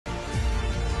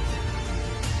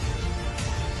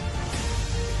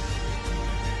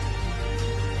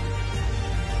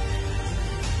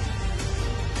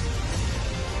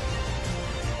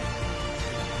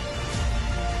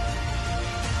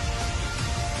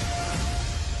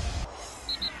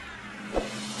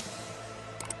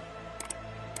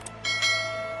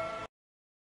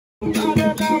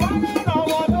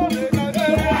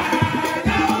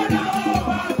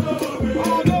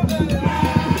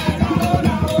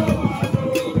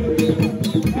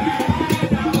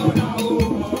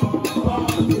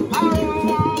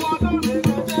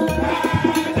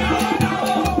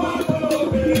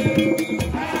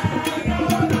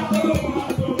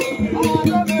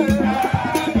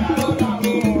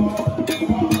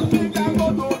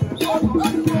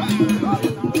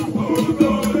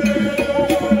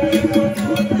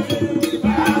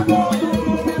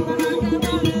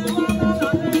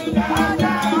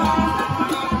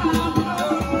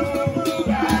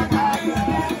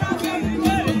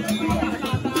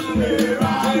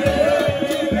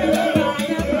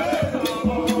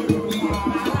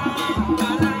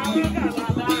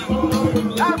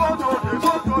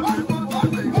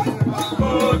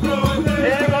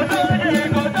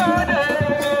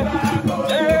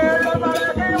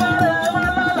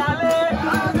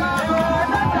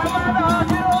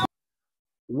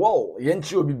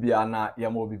Yenchi obi bia na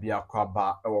yama obi bia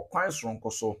kwaba ewo kwan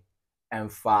soronko so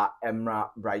emfa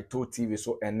emra Brighto TV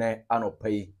so ene anopa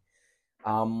yi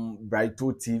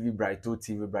Brighto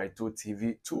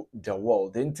TV to the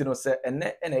world. Enti no se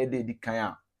ene ede di kan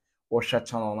a wo hwe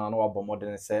channel na no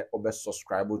abomodene se obe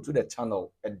subscribe to the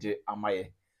channel ede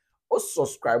amaye. O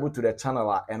subscribe to the channel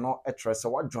a eno etrese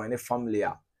wa join the family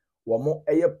a wo mo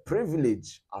eye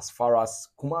privilege as far as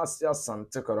Kumasi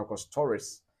Asante Kotoko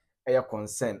stories eye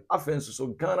concern. Afenso so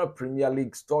Ghana Premier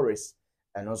League stories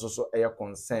and also so eye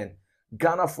concern.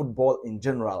 Ghana football in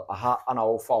general aha ana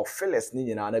wo fa Phyllis ni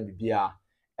nyina na bibia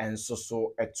enso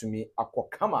so etumi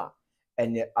akokama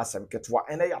enye asem ketwa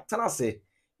ene yatana se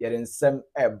yere nsem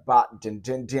eba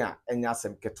dendenden a enye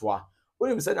asem ketwa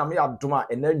onim se nyame adoma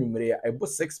ena nwumere a ebo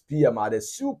 6 p.m. at the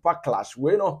Super Clash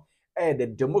we no the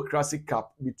Democracy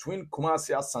Cup between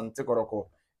Kumasi Asante Kotoko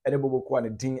and Boboko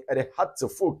and Ding at the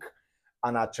Hattefolk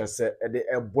and achese ede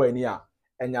ebo ani a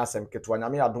enye asem ketwa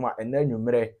nyame adoma ena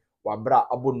nwumere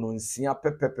wabra abo nonsia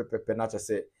pepepepe na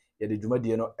chese ye de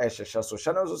dwumadie no ehhehhe so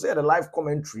channel so say the live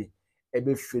commentary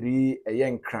ebe firi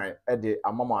eye nkran de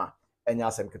amama enya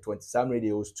asem ke 27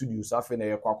 radio studios afi na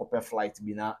ye kwakope flight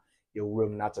bi na ye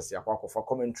wuram na chese akwakofa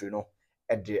commentary no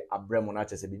de abremo na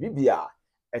chese bibia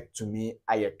etumi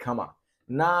aye kama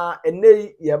na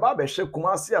enei ye ba be hye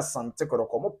Kumasi Asante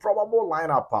Kotoko mo probable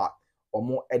lineup a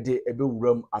omo de ebe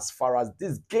wuram as far as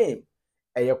this game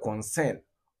eye concern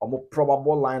omo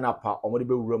probable lineup a omo de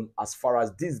be wuram as far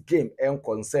as this game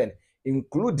concern,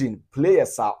 including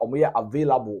players are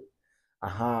available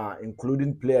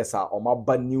including players are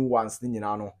new ones ni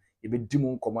nyina no e be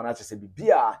dimu nkomo na chese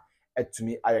bibia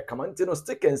etumi aye kamante no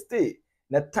stick and stay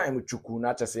na time chuku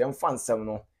na chese yemfa nsem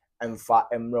no emfa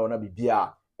emre na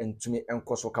bibia entumi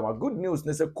enkoso kama. Good news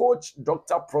ne se coach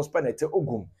Dr. Prosper Nete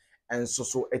Ogum enso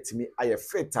so etumi aye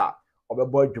fitter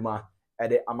obebo adwuma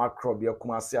ede amakrobia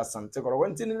Kumasi Asante Kotoko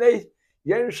ntini nei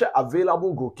yenhwe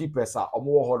available goalkeepers a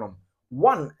omo honom.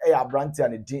 One abranti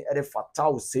and din ede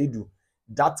Fatau Seidu,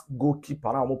 that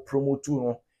goalkeeper na omo promote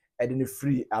no ede ne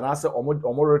free and I say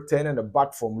omo returning the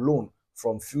back from loan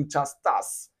from Future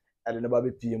Stars ede ne ba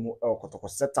be PM Kotoko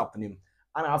setup nim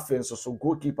and afen so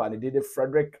goalkeeper ne did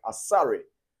Frederick Asare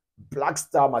Black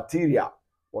Star material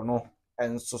ono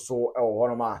enso so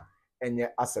honoma enye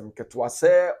asem ketwa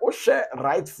se o hwe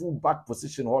right full back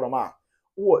position honoma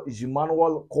wo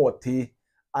Emmanuel Korte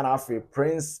and afi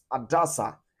Prince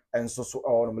Adasa enso so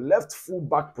left full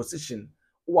back position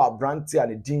wo abranti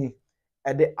and din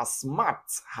ede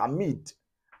Asmat Hamid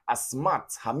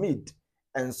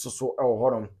enso so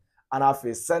honum and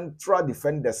afi central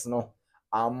defenders no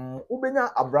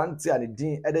ubenya abranti and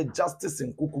din ede Justice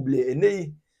Nkukuble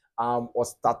enei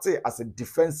was started as a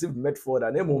defensive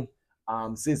midfielder name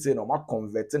say no ma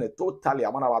converting it totally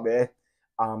amana babe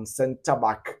center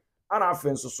back and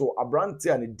afenso so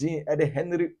abranti and din ede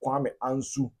Henry Kwame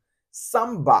Ansu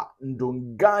Samba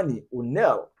Ndongani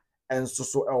Onel and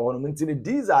so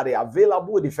these are the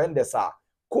available defenders are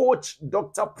coach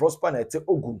Dr. Prosper Nete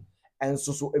Ogum and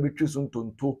so ebetwisun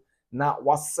tonto na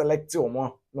was select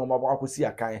omo no ma ba akosi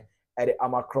akan ede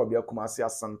amakrobia Kumasi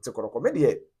Asante Kotoko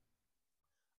medie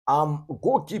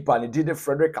goalkeeper ni did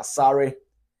Frederick Asare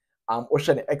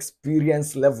oshe the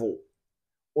experience level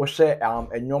oshe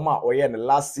enyoma oye the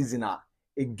last season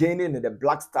again in the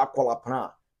Black Star color plan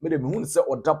me de hu se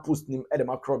oda post nim e de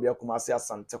makrobia Kumasi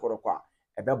Asante Kotoko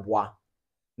ebeboa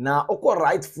na okọ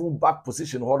right full back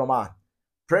position honoma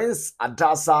Prince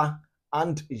Adasa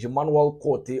and Emmanuel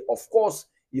Korte. Of course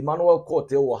Emmanuel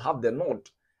Korte will have the nod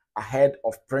ahead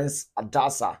of Prince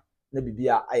Adasa na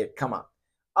bibia aye kama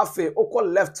afe oko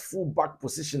left full back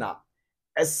positioner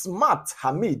Asmat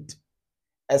Hamid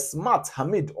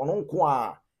ononko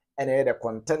a ene the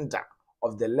contender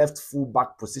of the left full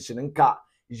back position nka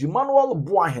Emmanuel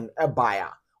Boahen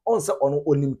ebaya onse ono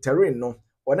onim terrain no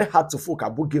one had to folk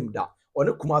abugim da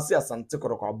one Kumasi Asante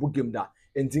Kotoko abugim da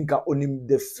entinka onim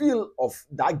the feel of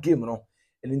that game no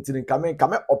entinka me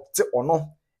kame opte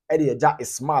ono e de ja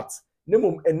smart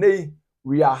nemum enei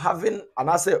we are having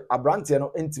anase abrante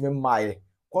no entime maye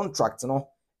contract no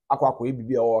akwakọ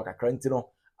ebibi o kakra nti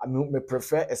no me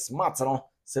prefer a smart no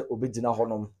se obegina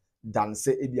honom than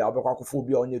se ebia obekwakwofo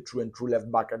obi onye true and true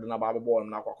left back na ba ball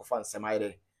na akwakofa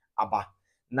nsemaire aba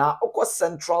na okọ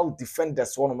central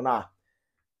defenders wonom na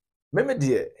meme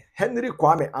de Henry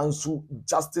Kwame Ansu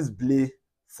Justice Blay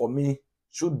for me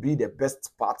should be the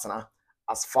best partner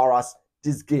as far as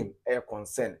this game is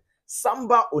concerned.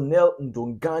 Samba Onel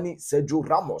Ndongani Sergio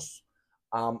Ramos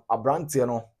abrante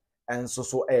no and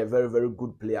so a very very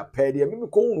good player per the me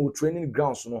ko no training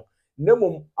grounds no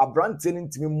nemom abrante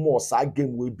ntimi more sa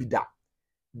game we be that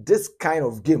this kind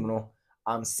of game no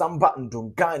Samba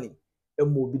Ndongani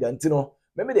emo bi da ntino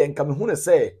me de nka me hu ne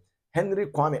say Henry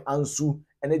Kwame Ansu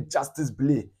ene Justice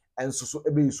Blay enso so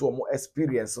ebe yiso omo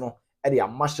experience no e de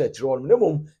amasha chiro no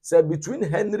mom say between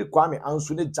Henry Kwame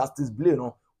Ansu ne Justice Blay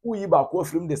no uyi ba ko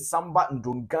afrim de Samba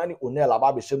Ndongani Onel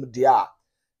aba be shem de a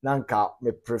nanka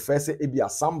me prefer say ebi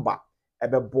Samba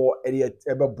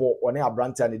ebebo one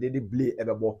abrante and de Blay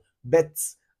ebebo bet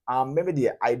maybe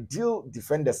the ideal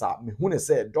defenders are me hu ne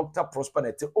say Dr. Prosper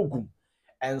Nete Ogum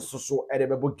enso so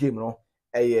ebebo game no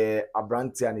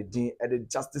abrante and din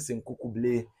Justice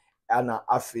Nkukuble ana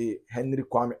afi Henry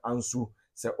Kwame Ansu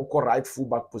se oko right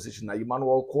fullback position na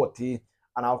Emmanuel Korte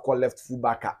ana oko left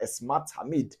fullback a Smart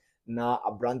Hamid na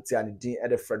abrante and din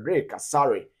Frederick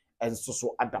Asare enso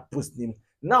so ada post nim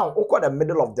now oko the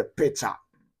middle of the pitch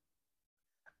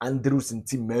Andrews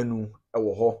Ntimenu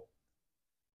ewo ho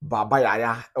Baba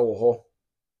Yaya ewo ho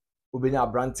obenya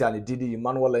abrante and didi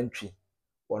Emmanuel Entry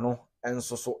wono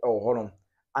enso so ewo ho no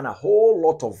and a whole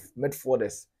lot of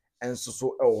midfielders enso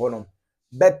so ewo ho no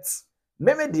but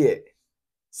meme de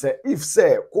say if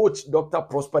say coach Dr.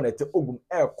 Prosper Nete Ogum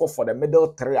call for the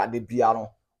middle three at the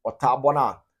piano or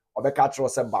tabona or Bekatro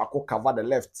say Bako cover the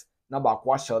left na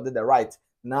Bako shell the right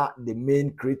na the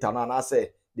main creator na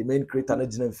say the main creator na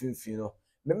jina mfimfini no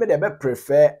meme de be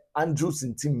prefer Andrews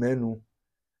Ntimenu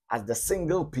as the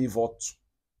single pivot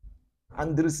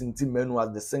Andrews Ntimenu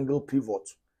as the single pivot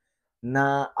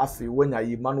na afi when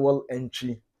Emmanuel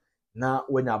Entry na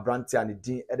when abrante and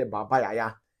din de Baba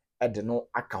Yaya de no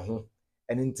aka ho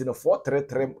and into the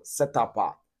 4-3-3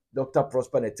 setup Dr.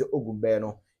 Prosper Nete Ogumbe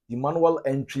no Emmanuel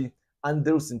Entry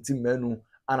Andrews Ntimenu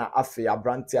ana afi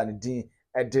abrante and din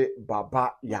de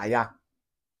Baba Yaya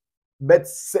but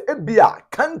se ebia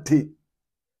Kante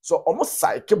so almost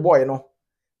psyche boy no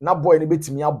na boy ni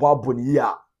betimi abo aboni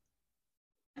ya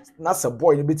na se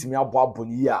boy ni betimi abo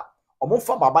aboni ya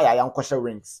omomfa Baba Yaya nkoshe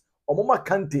rings omoma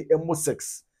Kante emo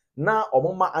 6 na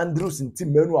omoma Andrews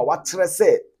Ntimenu a wakyere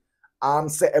se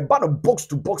say about a box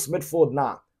to box midfield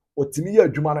na otimi ya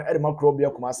adwuma no edema krobia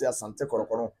Kumasi Asante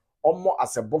Korokono omo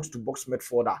as a box to box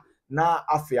midfielder na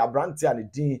afi abrante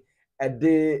and din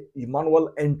ede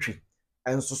Emmanuel Entry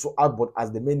enso so outboard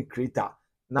as the main creator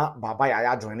na Baba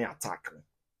Yaya joining attack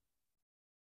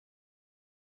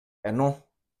eno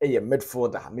eye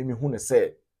midfielder mimi hu ne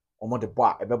say omo de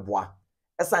boa ebeboa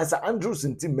esanse Andrews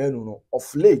Ntimenu no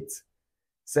of late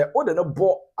say ode no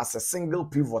ball as a single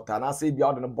pivot and say bia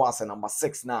ode no ball as a number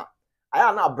 6 na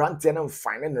aya na abrante na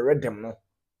fine na rhythm no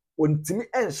ontimi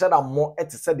enhyada mo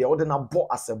ete say de ode na ball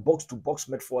as a box to box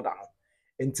midfielder no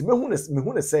entimi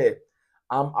hu ne say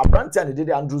abrante and did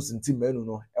Andrews Ntimenu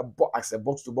no e ball as a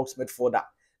box to box midfielder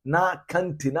na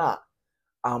Kante na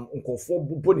nkofo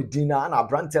bubo ni dina na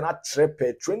abrante na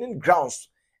trepe training grounds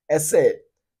say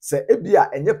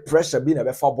ebia enye pressure bi na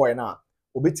be fa boy na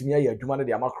obetimi aye adwuma no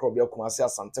de amakro bia Kumasi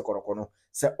Asante Korokono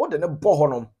se ode ne bo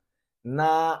honom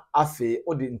na afi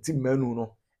ode Ntimenu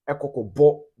no ekoko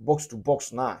bo box to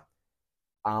box na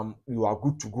you are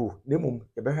good to go nemum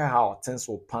ye be how things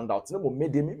will pan out nemum me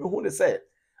de me hu ne say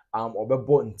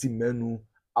obebo Ntimenu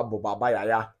abo Baba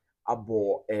Yaya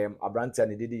abo abrante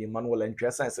and didi Emmanuel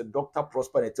Entry say Dr.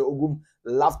 Prosper Nete Ogum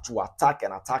love to attack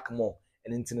and attack more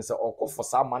and intine say okọ for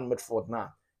some man midfield na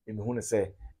me hu ne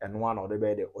say eno an ode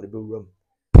be room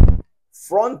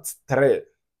front 3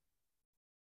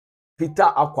 Peter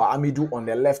Akwa Amidu on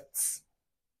the left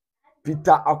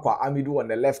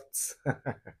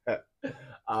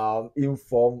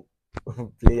inform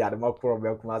player the makro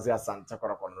be Kumasi Asante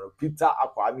Korokono Peter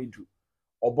Akwa Amidu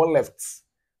obo left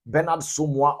Bernard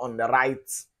Somwa on the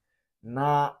right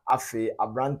na afi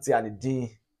abrante and din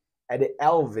ede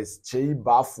Elvis Chei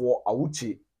Bafo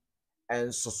Awuchi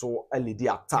and so led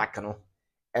attack no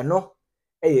eno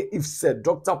if said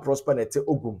Dr. Prosper Nete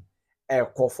Ogum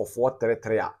call for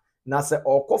 4-3-3 na say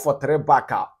or call for 3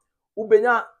 back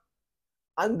ubenya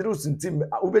Andrews Ntimenu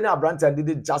ubenya abrante and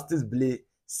did Justice Blay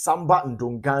Samba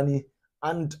Ndongani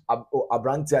and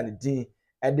abrante and din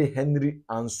ede Henry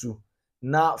Ansu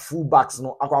na fullbacks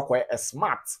no akwakwa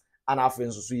Smart and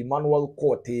afenso so Emmanuel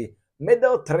Korte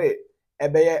middle 3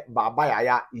 ebeye Baba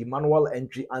Yaya Emmanuel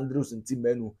Entry Andrews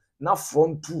Ntimenu na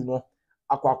front 2 no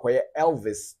akwakwa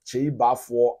Elvis Chei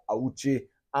Bafo Awuchi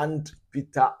and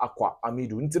Peter Akwa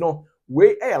Amidu ntino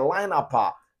we line up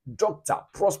Dr.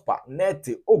 Prosper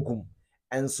Nete Ogum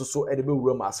and so edebe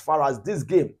room as far as this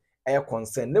game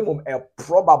concerned nemum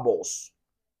probables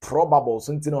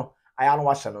ntino aya no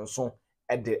wa hye so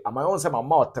ede amayon se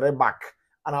mama 3 back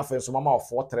and afenso mama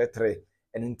 4-3-3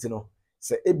 and ntino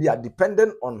say ebia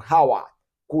depending on how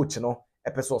coach no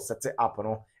episode set it up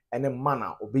no any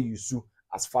manner obe use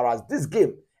as far as this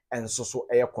game and so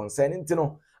concern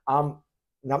ntino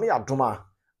nyame adoma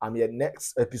am your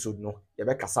next episode no ye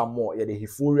be kasa more ye the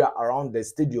euphoria around the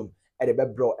stadium e de be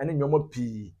bro ene nyomo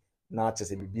pi na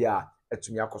chese bibia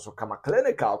etumi akoso kama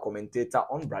clinical commentator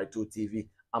on Brighton TV.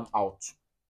 I'm out.